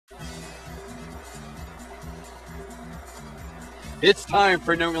It's time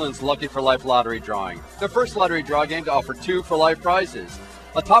for New England's Lucky for Life lottery drawing. The first lottery draw game to offer 2 for life prizes.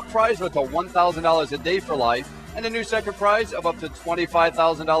 A top prize worth of $1,000 a day for life, and a new second prize of up to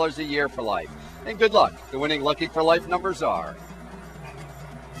 $25,000 a year for life. And good luck. The winning Lucky for Life numbers are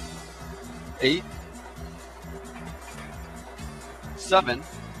 8, 7,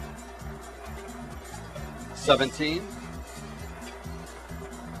 17,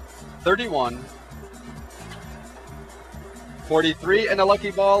 31, 43, and the lucky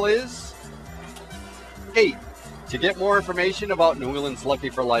ball is 8. To get more information about New England's Lucky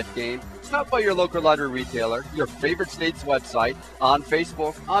for Life game, stop by your local lottery retailer, your favorite state's website, on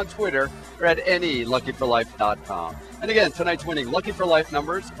Facebook, on Twitter, or at anyluckyforlife.com. And again, tonight's winning Lucky for Life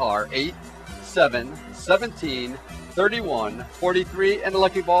numbers are 8, 7, 17, 31, 43, and the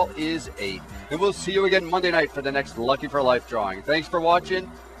lucky ball is 8. And we'll see you again Monday night for the next Lucky for Life drawing. Thanks for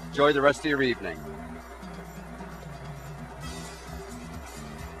watching. Enjoy the rest of your evening.